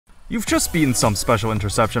You've just beaten some Special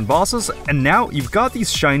Interception bosses, and now you've got these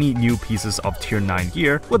shiny new pieces of Tier 9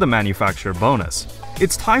 gear with a manufacturer bonus.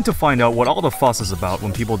 It's time to find out what all the fuss is about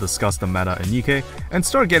when people discuss the meta in Nikke and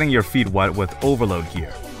start getting your feet wet with overload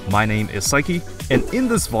gear. My name is Psyche, and in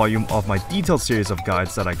this volume of my detailed series of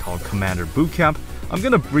guides that I call Cummander Bootcamp, I'm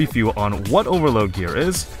gonna brief you on what overload gear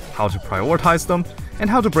is, how to prioritize them, and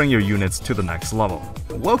how to bring your units to the next level.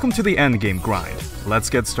 Welcome to the endgame grind. Let's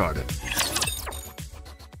get started.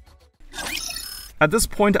 At this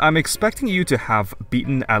point, I'm expecting you to have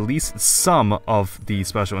beaten at least some of the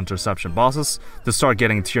Special Interception bosses to start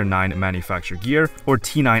getting Tier 9 manufacturer gear, or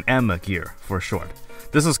T9M gear for short.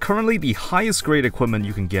 This is currently the highest grade equipment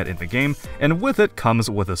you can get in the game, and with it comes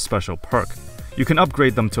with a special perk. You can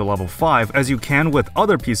upgrade them to level 5 as you can with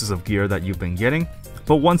other pieces of gear that you've been getting,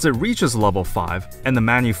 but once it reaches level 5 and the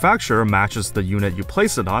manufacturer matches the unit you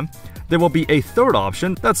place it on, there will be a third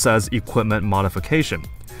option that says Equipment Modification.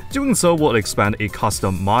 Doing so will expand a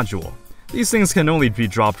custom module. These things can only be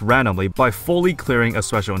dropped randomly by fully clearing a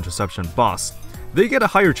Special Interception boss. They get a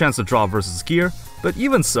higher chance to drop versus gear, but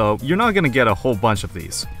even so, you're not going to get a whole bunch of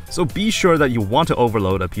these. So be sure that you want to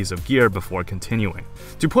overload a piece of gear before continuing.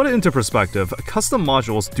 To put it into perspective, custom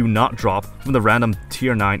modules do not drop from the random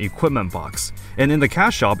Tier 9 equipment box, and in the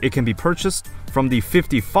cash shop it can be purchased from the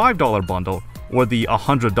 $55 bundle or the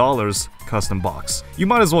 $100 custom box. You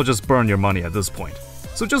might as well just burn your money at this point.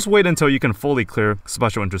 So just wait until you can fully clear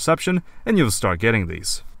Special Interception and you'll start getting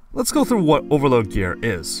these. Let's go through what overload gear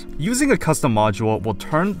is. Using a custom module will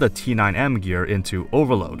turn the T9M gear into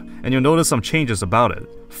overload, and you'll notice some changes about it.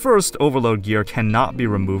 First, overload gear cannot be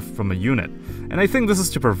removed from a unit, and I think this is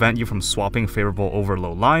to prevent you from swapping favorable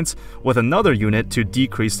overload lines with another unit to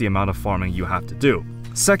decrease the amount of farming you have to do.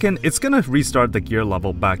 Second, it's gonna restart the gear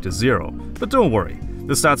level back to 0, but don't worry.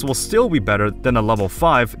 The stats will still be better than a level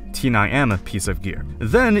 5 T9M piece of gear.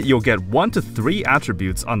 Then you'll get 1 to 3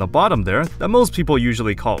 attributes on the bottom there that most people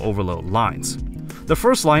usually call overload lines. The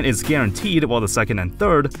first line is guaranteed while the second and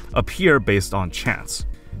third appear based on chance.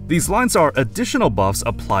 These lines are additional buffs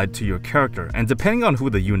applied to your character, and depending on who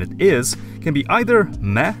the unit is, can be either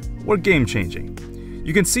meh or game-changing.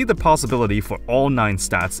 You can see the possibility for all 9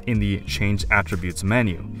 stats in the Change Attributes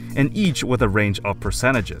menu, and each with a range of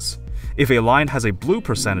percentages. If a line has a blue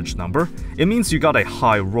percentage number, it means you got a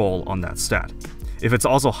high roll on that stat. If it's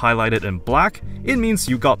also highlighted in black, it means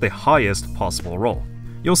you got the highest possible roll.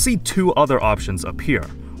 You'll see 2 other options appear,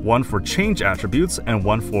 one for change attributes and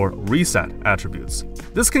one for reset attributes.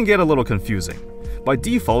 This can get a little confusing. By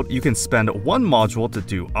default, you can spend 1 module to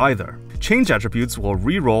do either. Change attributes will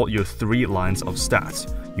re-roll your 3 lines of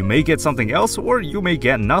stats. You may get something else or you may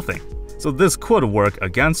get nothing. So this could work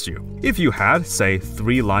against you. If you had, say,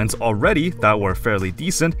 3 lines already that were fairly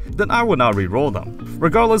decent, then I would not re-roll them.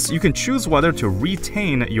 Regardless, you can choose whether to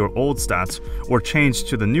retain your old stats or change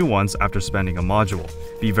to the new ones after spending a module.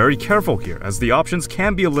 Be very careful here, as the options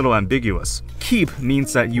can be a little ambiguous. Keep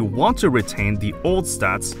means that you want to retain the old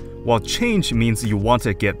stats, while change means you want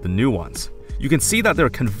to get the new ones. You can see that they're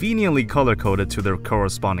conveniently color-coded to their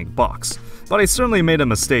corresponding box, but I certainly made a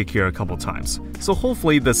mistake here a couple times, so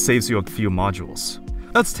hopefully this saves you a few modules.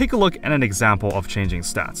 Let's take a look at an example of changing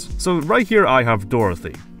stats. So right here I have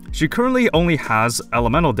Dorothy. She currently only has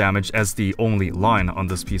elemental damage as the only line on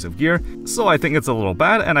this piece of gear, so I think it's a little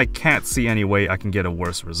bad and I can't see any way I can get a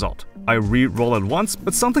worse result. I re-roll it once,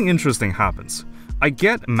 but something interesting happens. I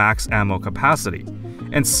get max ammo capacity.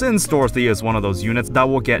 And since Dorothy is one of those units that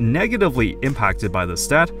will get negatively impacted by this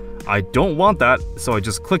stat, I don't want that, so I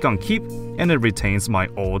just click on keep and it retains my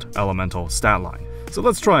old elemental stat line. So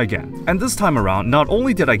let's try again. And this time around, not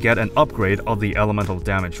only did I get an upgrade of the elemental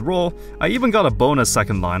damage roll, I even got a bonus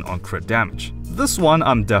second line on crit damage. This one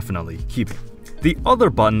I'm definitely keeping. The other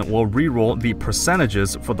button will re-roll the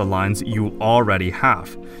percentages for the lines you already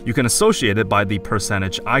have. You can associate it by the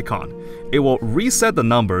percentage icon. It will reset the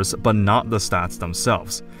numbers but not the stats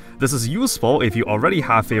themselves. This is useful if you already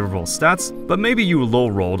have favorable stats, but maybe you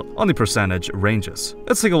low-rolled on the percentage ranges.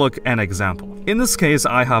 Let's take a look at an example. In this case,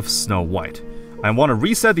 I have Snow White. I want to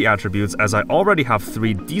reset the attributes as I already have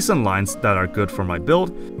 3 decent lines that are good for my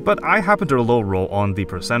build, but I happen to low-roll on the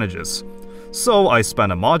percentages. So I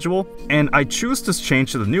spend a module, and I choose to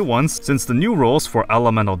change to the new ones since the new rolls for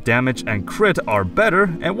elemental damage and crit are better,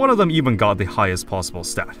 and one of them even got the highest possible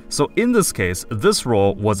stat. So in this case, this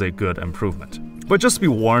roll was a good improvement. But just be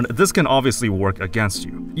warned, this can obviously work against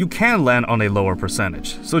you. You can land on a lower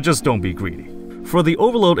percentage, so just don't be greedy. For the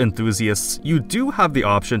overload enthusiasts, you do have the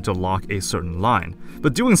option to lock a certain line,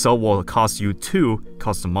 but doing so will cost you 2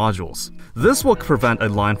 custom modules. This will prevent a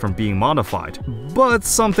line from being modified, but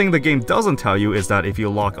something the game doesn't tell you is that if you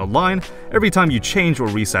lock a line, every time you change or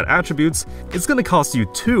reset attributes, it's going to cost you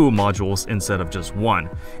 2 modules instead of just 1,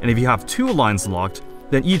 and if you have 2 lines locked,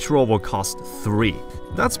 then each roll will cost 3.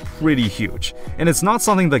 That's pretty huge, and it's not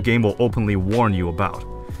something the game will openly warn you about.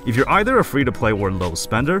 If you're either a free-to-play or low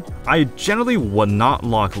spender, I generally would not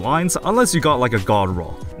lock lines unless you got like a god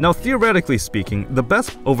roll. Now theoretically speaking, the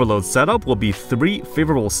best overload setup will be 3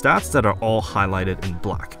 favorable stats that are all highlighted in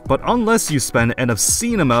black. But unless you spend an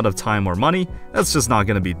obscene amount of time or money, that's just not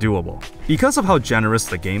going to be doable. Because of how generous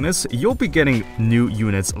the game is, you'll be getting new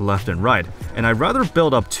units left and right, and I'd rather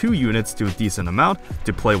build up 2 units to a decent amount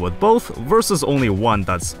to play with both versus only one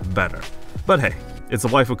that's better. But hey, it's a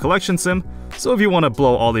waifu collection sim, so if you want to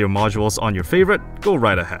blow all your modules on your favorite, go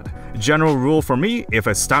right ahead. General rule for me, if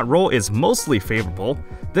a stat roll is mostly favorable,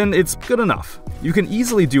 then it's good enough. You can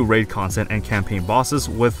easily do raid content and campaign bosses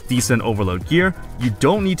with decent overload gear. You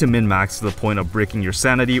don't need to min-max to the point of breaking your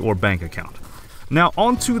sanity or bank account. Now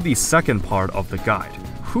on to the second part of the guide.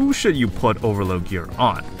 Who should you put overload gear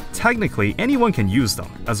on? Technically, anyone can use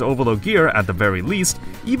them, as overload gear, at the very least,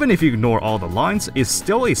 even if you ignore all the lines, is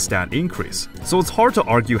still a stat increase, so it's hard to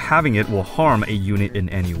argue having it will harm a unit in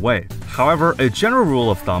any way. However, a general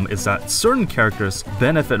rule of thumb is that certain characters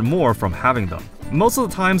benefit more from having them. Most of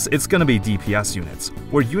the times, it's gonna be DPS units,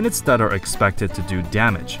 or units that are expected to do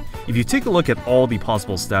damage. If you take a look at all the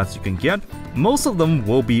possible stats you can get, most of them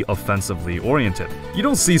will be offensively oriented. You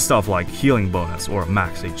don't see stuff like healing bonus or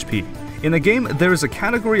max HP. In the game, there is a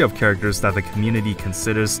category of characters that the community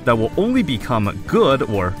considers that will only become good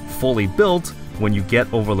or fully built when you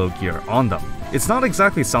get overload gear on them. It's not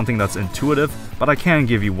exactly something that's intuitive, but I can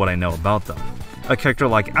give you what I know about them. A character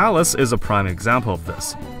like Alice is a prime example of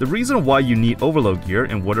this. The reason why you need overload gear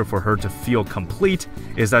in order for her to feel complete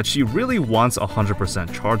is that she really wants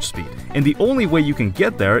 100% charge speed, and the only way you can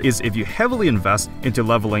get there is if you heavily invest into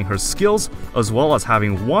leveling her skills as well as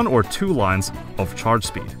having 1 or 2 lines of charge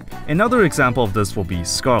speed. Another example of this will be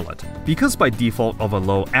Scarlet. Because by default of a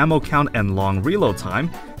low ammo count and long reload time,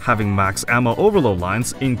 having max ammo overload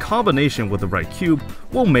lines in combination with the right cube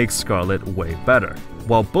will make Scarlet way better.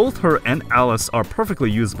 While both her and Alice are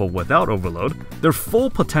perfectly usable without overload, their full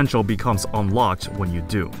potential becomes unlocked when you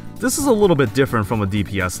do. This is a little bit different from a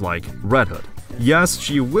DPS like Red Hood. Yes,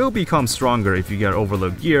 she will become stronger if you get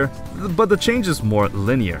overload gear, but the change is more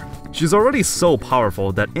linear. She's already so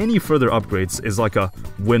powerful that any further upgrades is like a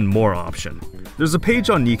win more option. There's a page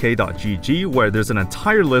on NikkeGG where there's an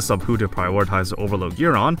entire list of who to prioritize overload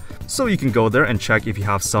gear on, so you can go there and check if you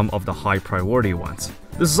have some of the high priority ones.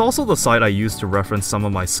 This is also the site I use to reference some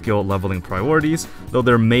of my skill leveling priorities, though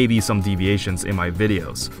there may be some deviations in my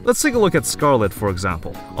videos. Let's take a look at Scarlet for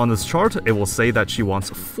example. On this chart, it will say that she wants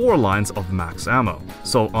 4 lines of max ammo.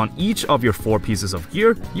 So on each of your 4 pieces of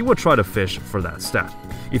gear, you would try to fish for that stat.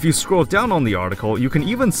 If you scroll down on the article, you can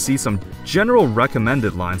even see some general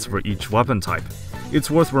recommended lines for each weapon type.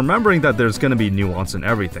 It's worth remembering that there's going to be nuance in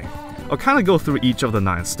everything. I'll kind of go through each of the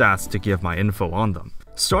 9 stats to give my info on them.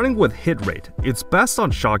 Starting with hit rate, it's best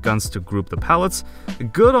on shotguns to group the pellets,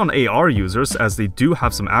 good on AR users as they do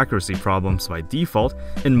have some accuracy problems by default,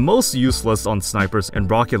 and most useless on snipers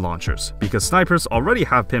and rocket launchers, because snipers already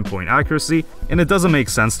have pinpoint accuracy and it doesn't make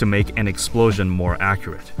sense to make an explosion more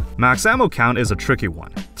accurate. Max ammo count is a tricky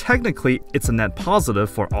one. Technically, it's a net positive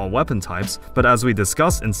for all weapon types, but as we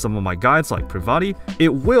discussed in some of my guides like Privati, it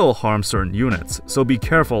will harm certain units, so be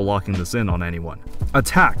careful locking this in on anyone.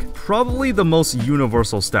 Attack, probably the most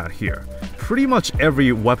universal stat here. Pretty much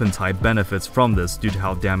every weapon type benefits from this due to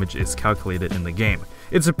how damage is calculated in the game.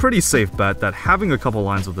 It's a pretty safe bet that having a couple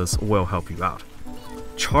lines of this will help you out.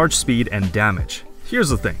 Charge speed and damage. Here's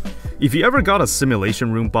the thing. If you ever got a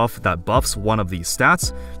simulation room buff that buffs one of these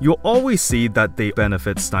stats, you'll always see that they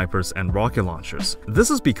benefit snipers and rocket launchers. This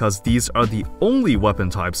is because these are the only weapon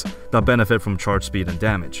types that benefit from charge speed and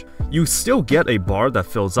damage. You still get a bar that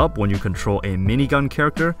fills up when you control a minigun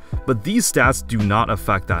character, but these stats do not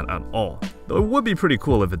affect that at all, though it would be pretty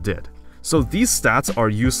cool if it did. So these stats are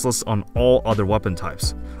useless on all other weapon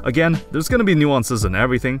types. Again, there's going to be nuances in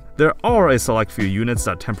everything. There are a select few units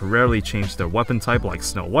that temporarily change their weapon type like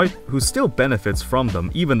Snow White, who still benefits from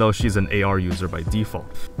them even though she's an AR user by default.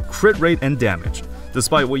 Crit rate and damage.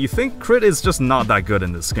 Despite what you think, crit is just not that good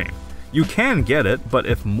in this game. You can get it, but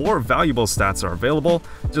if more valuable stats are available,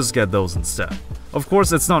 just get those instead. Of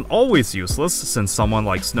course, it's not always useless, since someone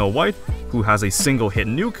like Snow White, who has a single hit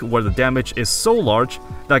nuke where the damage is so large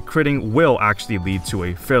that critting will actually lead to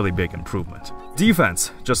a fairly big improvement.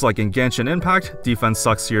 Defense. Just like in Genshin Impact, defense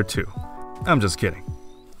sucks here too. I'm just kidding.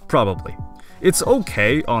 Probably. It's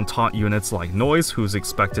okay on taunt units like Noise, who's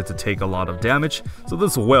expected to take a lot of damage, so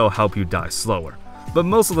this will help you die slower. But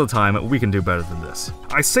most of the time, we can do better than this.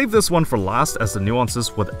 I saved this one for last as the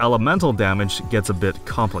nuances with elemental damage gets a bit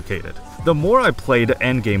complicated. The more I played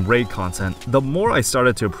endgame raid content, the more I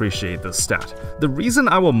started to appreciate this stat. The reason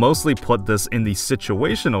I will mostly put this in the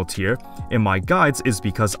situational tier in my guides is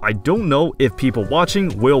because I don't know if people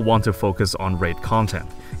watching will want to focus on raid content.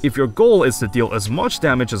 If your goal is to deal as much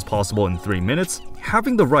damage as possible in 3 minutes,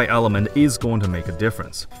 having the right element is going to make a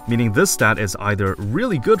difference, meaning this stat is either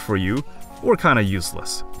really good for you or kinda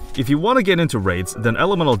useless. If you want to get into raids, then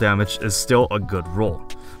elemental damage is still a good role,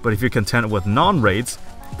 but if you're content with non-raids,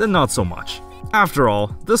 then not so much. After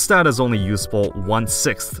all, this stat is only useful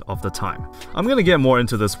 1/6 of the time. I'm gonna get more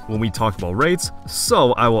into this when we talk about raids,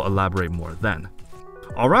 so I will elaborate more then.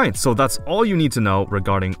 Alright, so that's all you need to know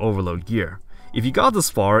regarding overload gear. If you got this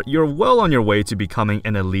far, you're well on your way to becoming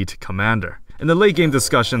an elite commander, and the late game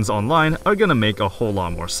discussions online are gonna make a whole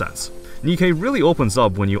lot more sense. Nikke really opens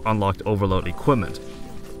up when you unlocked overload equipment,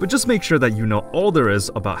 but just make sure that you know all there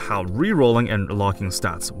is about how rerolling and locking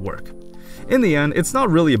stats work. In the end, it's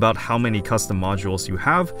not really about how many custom modules you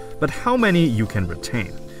have, but how many you can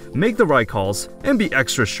retain. Make the right calls, and be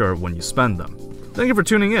extra sure when you spend them. Thank you for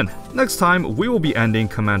tuning in. Next time, we will be ending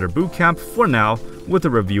Cummander Bootcamp for now with a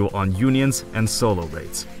review on unions and solo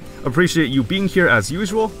raids. Appreciate you being here as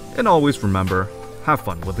usual, and always remember, have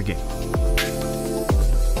fun with the game.